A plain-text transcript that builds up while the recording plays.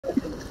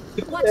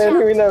Watch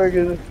Enemy out! na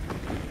because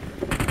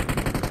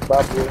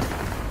babu.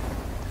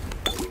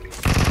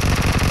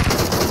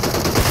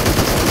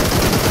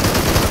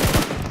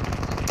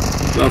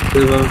 बाप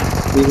रे बाप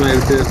भी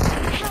मारते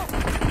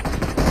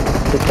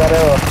Kita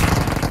reo.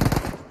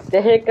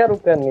 Hacker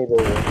kan ni do.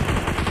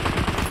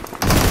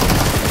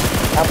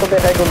 Apa deh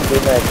hai gum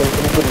dina kan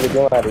tum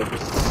video mari.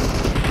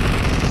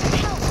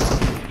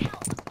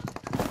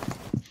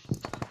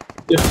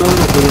 esto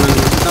no puedo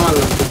está mal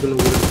esto no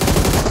puedo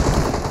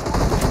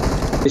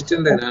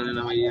distance de nada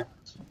na भैया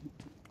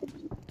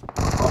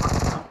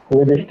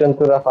Ni distance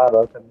pura far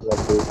out kan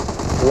lagi.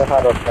 Ni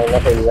far out na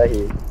phela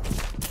hi.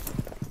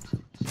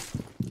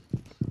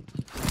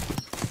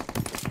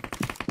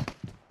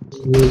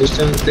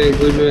 distance पे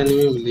कोई भी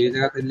enemy मिले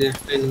जगह पे ले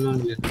enemy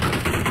मिले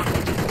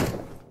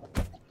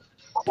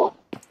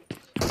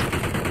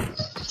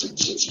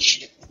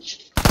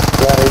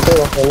Yaar itu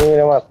enemy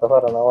re mata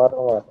far na mar.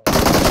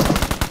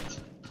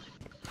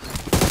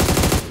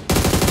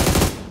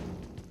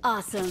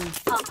 Awesome.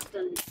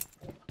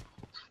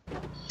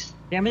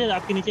 Damage है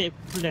आपके नीचे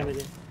फुल डैमेज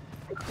है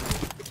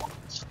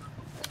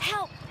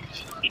Help!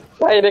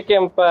 Aire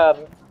camper.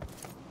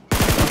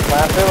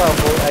 Mate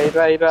babu.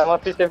 Airo amar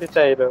piche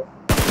airo.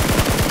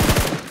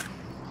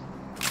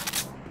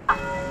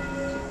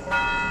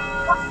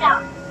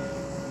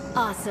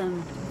 Awesome.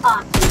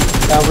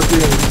 కాబట్టి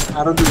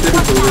ఆరో దుడ్డే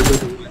పోలేదు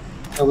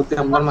కాబట్టి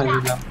అమ్మర్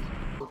మాగిలా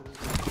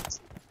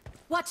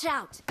Watch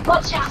out!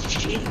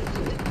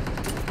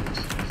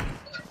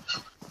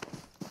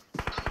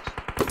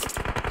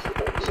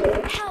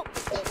 Help!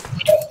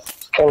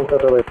 Camper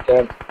bete.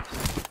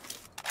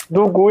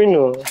 Dugu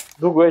inu.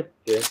 Dugu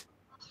ete.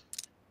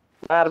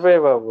 Marbe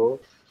babu.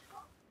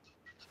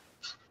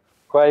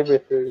 Koi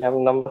betu हम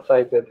नंबर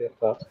साइड पे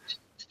देखा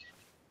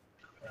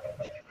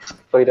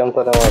कोई रम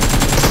पर आवाज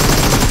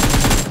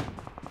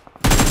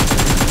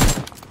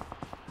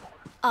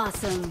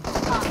Awesome.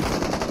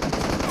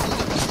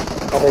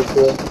 अरे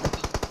क्यों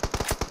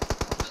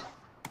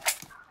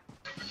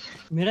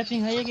मेरा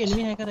पिंग है कि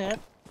एनिमी हैकर है यार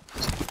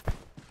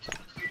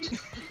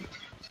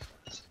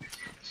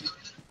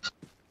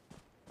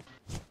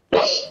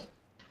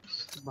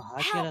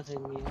बाहर क्या रहा था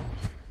एनिमी यार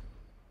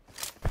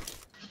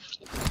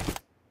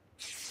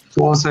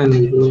फॉर्स है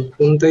नहीं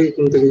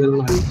कोणताही जण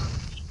मारी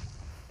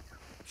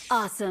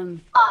Awesome.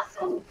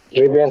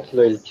 रिवेंस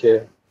लोइचे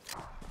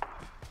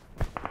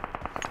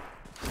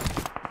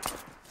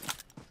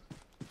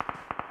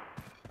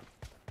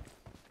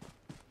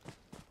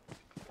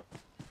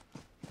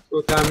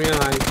तो कामिया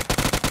आई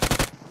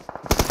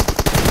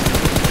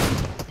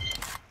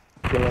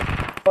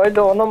ओए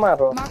दोनों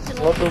मारो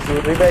वो तो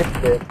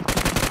रिवाइव पे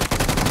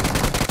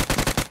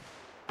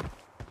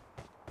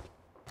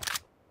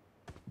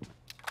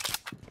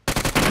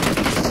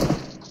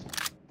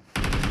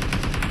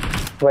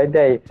भाई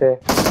दे इसे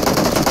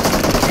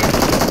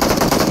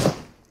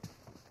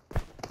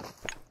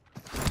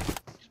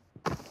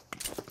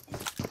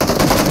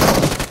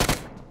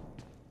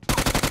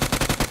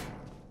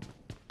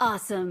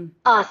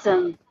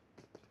Awesome.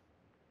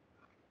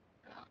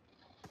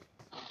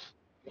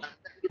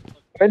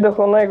 भाई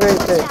देखो ना एक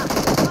इसे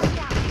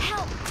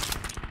Help!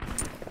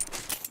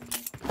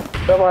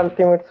 सब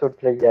अल्टीमेट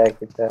शॉट ले गया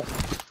कितना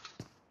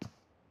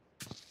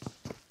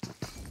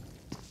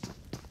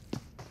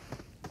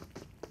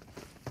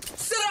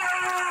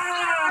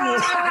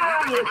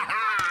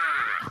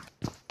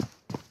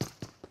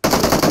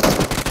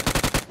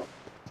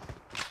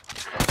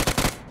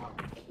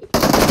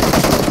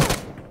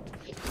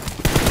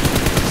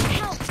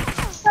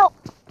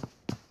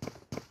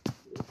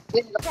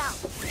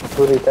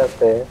पूरी तरह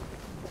से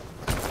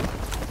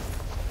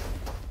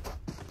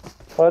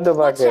और दो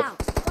Watch भागे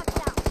out!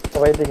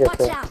 भाई दिखे Watch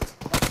थे out!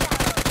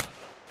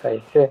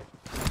 कैसे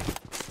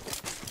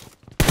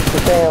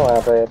कितने हैं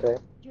वहाँ पे रे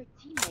Your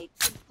teammates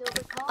can still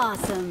recall.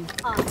 Awesome.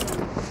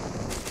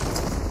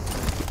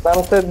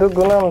 नाम से दो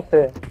गुना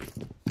हमसे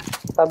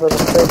सब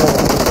रुपए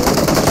देना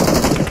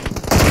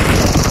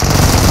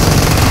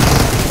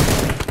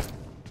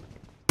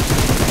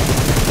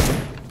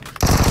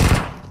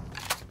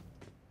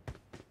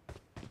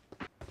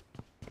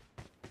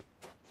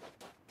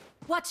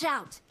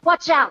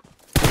Watch out!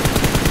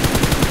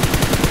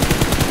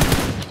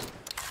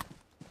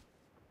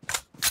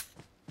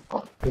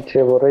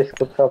 पीछे वो रहा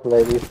इसको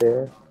सप्लाई दी से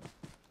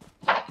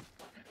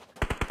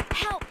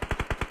Help!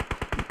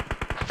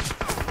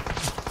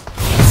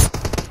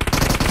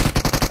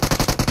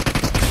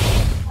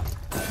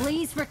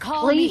 Please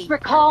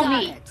recall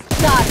me.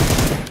 Got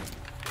it.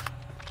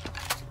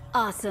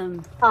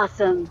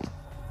 Awesome.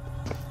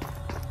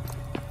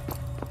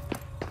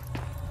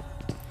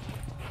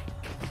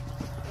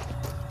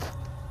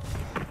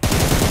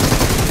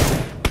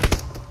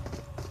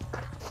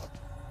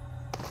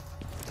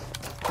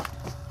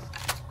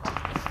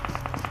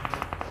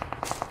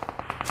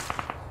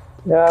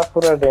 या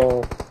पूरा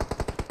डैमेज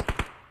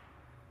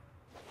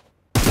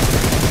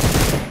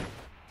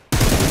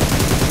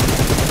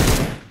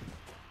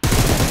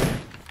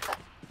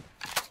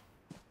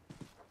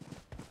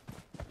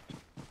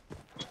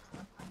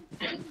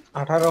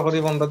 18 করে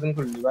 15 দিন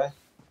খুললি ভাই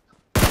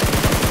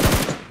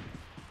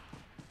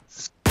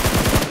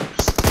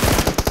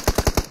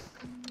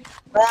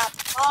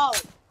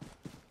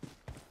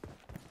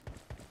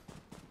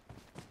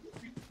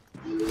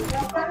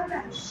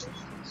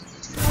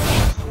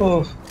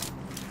Oh.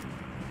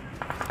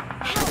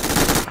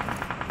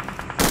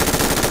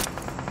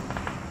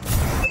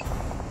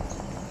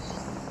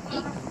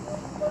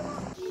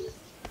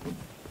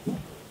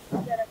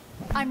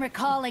 I'm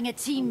recalling a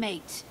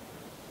teammate.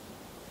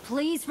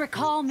 Please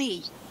recall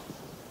me.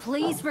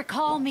 Please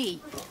recall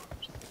me.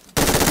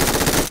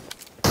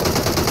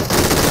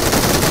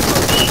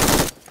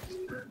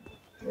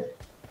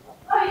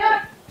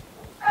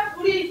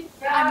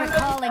 I'm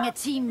recalling a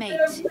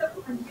teammate.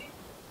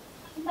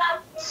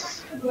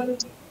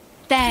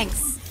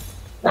 Thanks.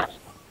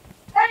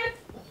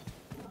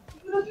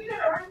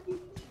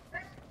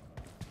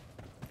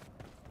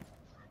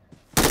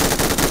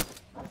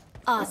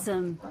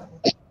 Awesome.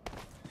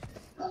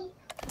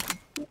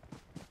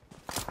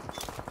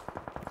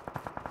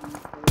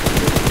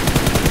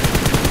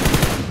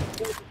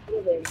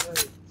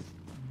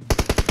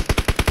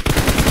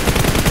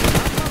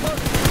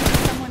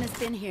 Someone has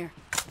been here.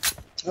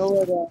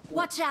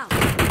 Watch out.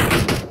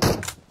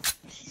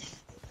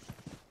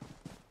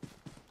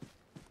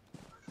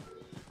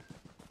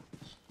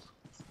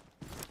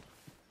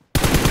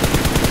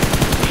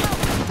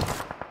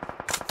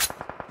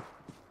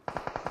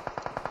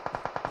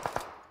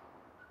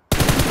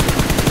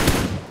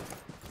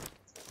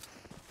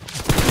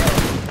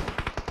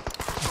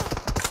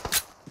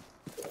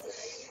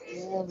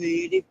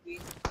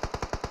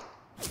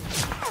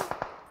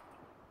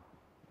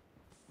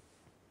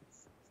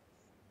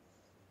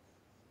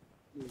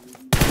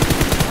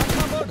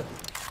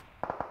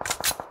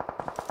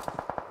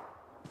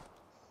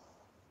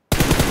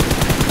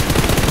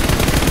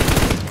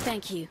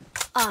 Thank you.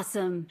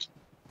 Awesome.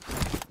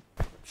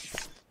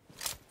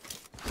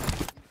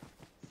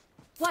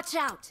 Watch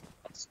out.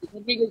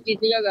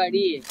 किसी का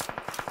गाड़ी है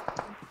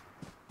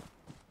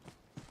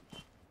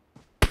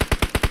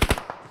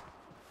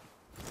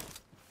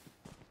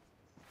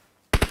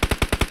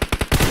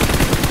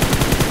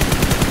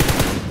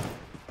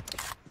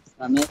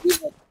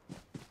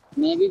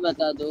मैं भी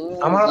बता दो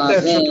हमारा तो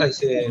हेडशॉट है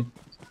से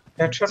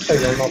हेडशॉट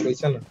है ना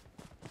पैसा ना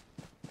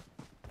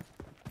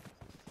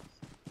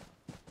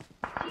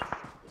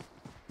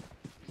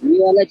ये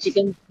वाला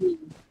चिकन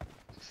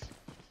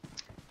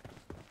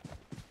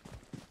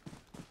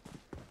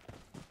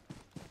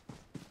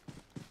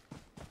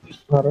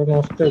अरे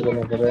नमस्ते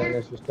बोलो करे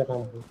मैं सिस्टर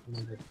काम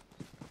करता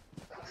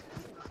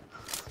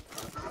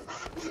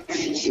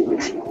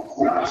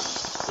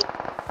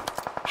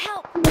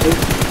Help.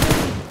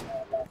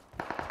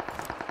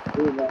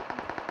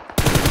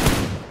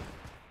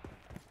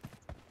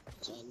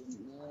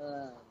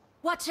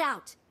 Watch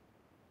out.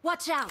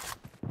 Watch out.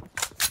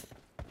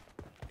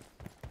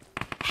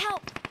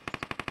 Help.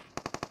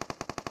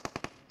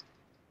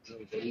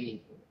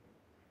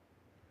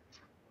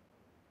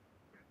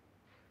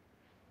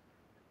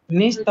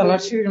 नीच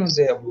तलाशी में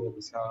दे अब वो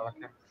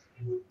साला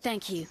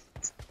Thank you.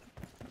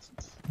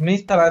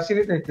 नीच तलाशी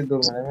रे कहते दो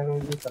मैंने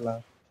मुझे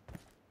तला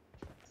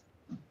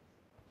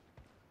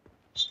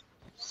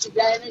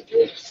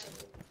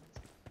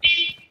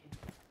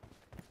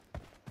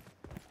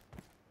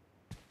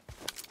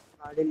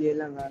गाड़ी ले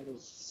ला गाड़ी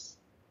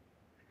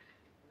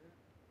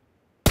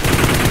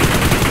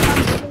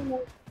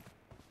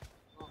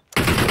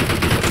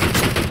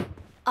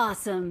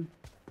Awesome.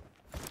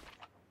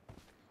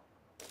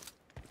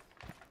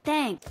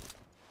 Thanks.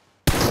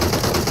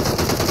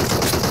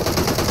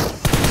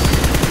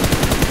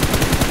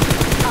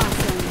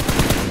 Awesome.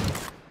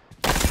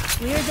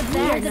 We're the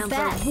best.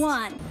 Number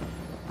one.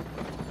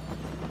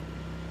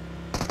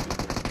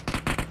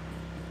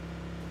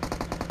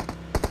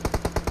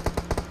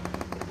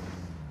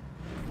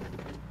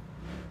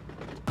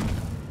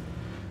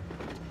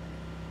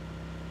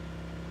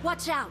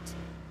 Watch out!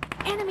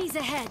 Enemies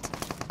ahead!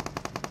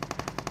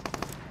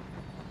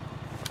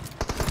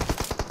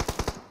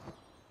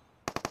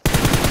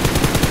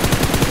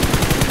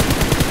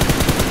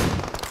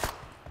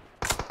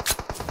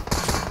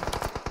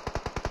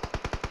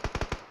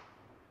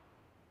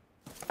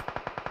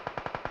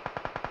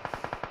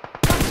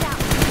 Watch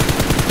out!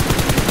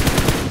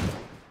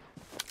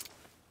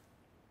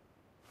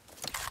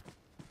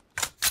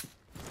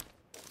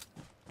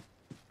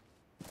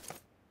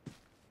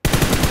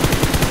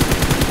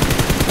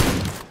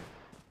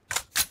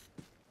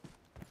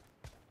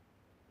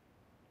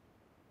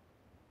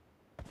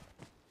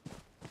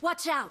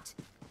 Watch out!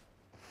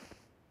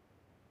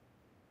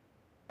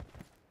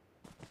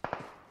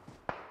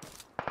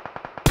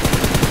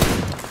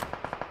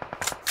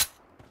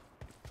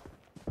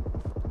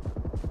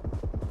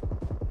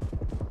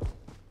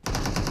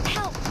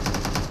 Help!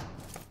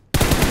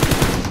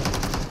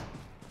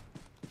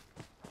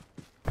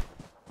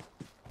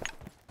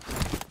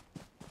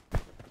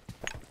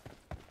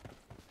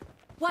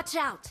 Watch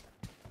out!